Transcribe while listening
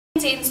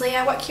Ainsley,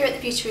 I work here at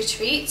the Beauty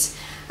Retreat.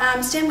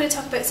 Today I'm going to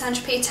talk about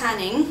Saint-Tropez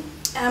tanning.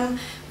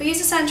 We use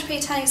the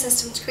Saint-Tropez tanning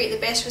system to create the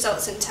best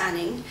results in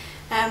tanning.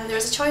 There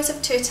is a choice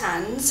of 2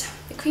 tans.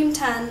 The cream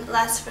tan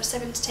lasts for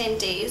 7 to 10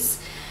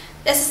 days.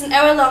 This is an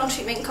hour-long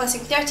treatment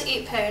costing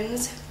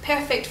 £38,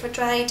 perfect for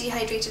dry,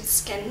 dehydrated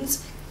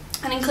skins,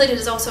 and included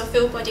is also a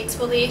full body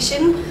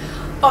exfoliation.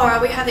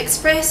 Or we have the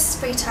Express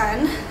Spray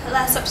Tan that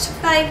lasts up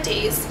to 5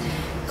 days,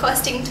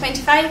 costing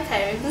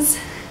 £25,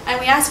 and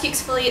we ask you to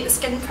exfoliate the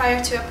skin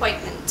prior to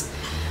appointment.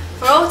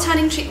 For all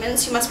tanning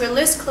treatments, you must wear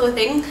loose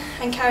clothing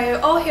and carry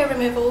out all hair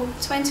removal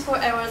 24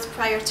 hours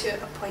prior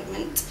to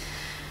appointment.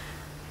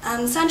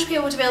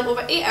 Saint-Tropez will develop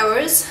over 8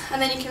 hours,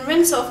 and then you can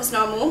rinse off as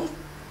normal.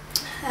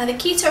 The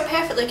key to a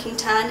perfect looking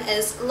tan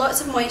is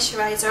lots of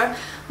moisturiser,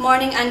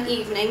 morning and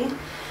evening.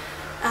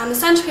 The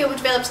Saint-Tropez will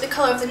develop to the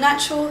colour of the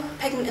natural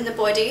pigment in the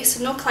body,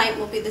 so no client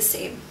will be the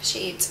same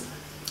shade.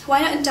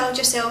 Why not indulge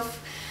yourself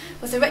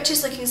with the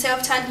richest looking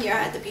self-tan here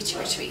at the Beauty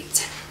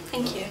Retreat?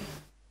 Thank you.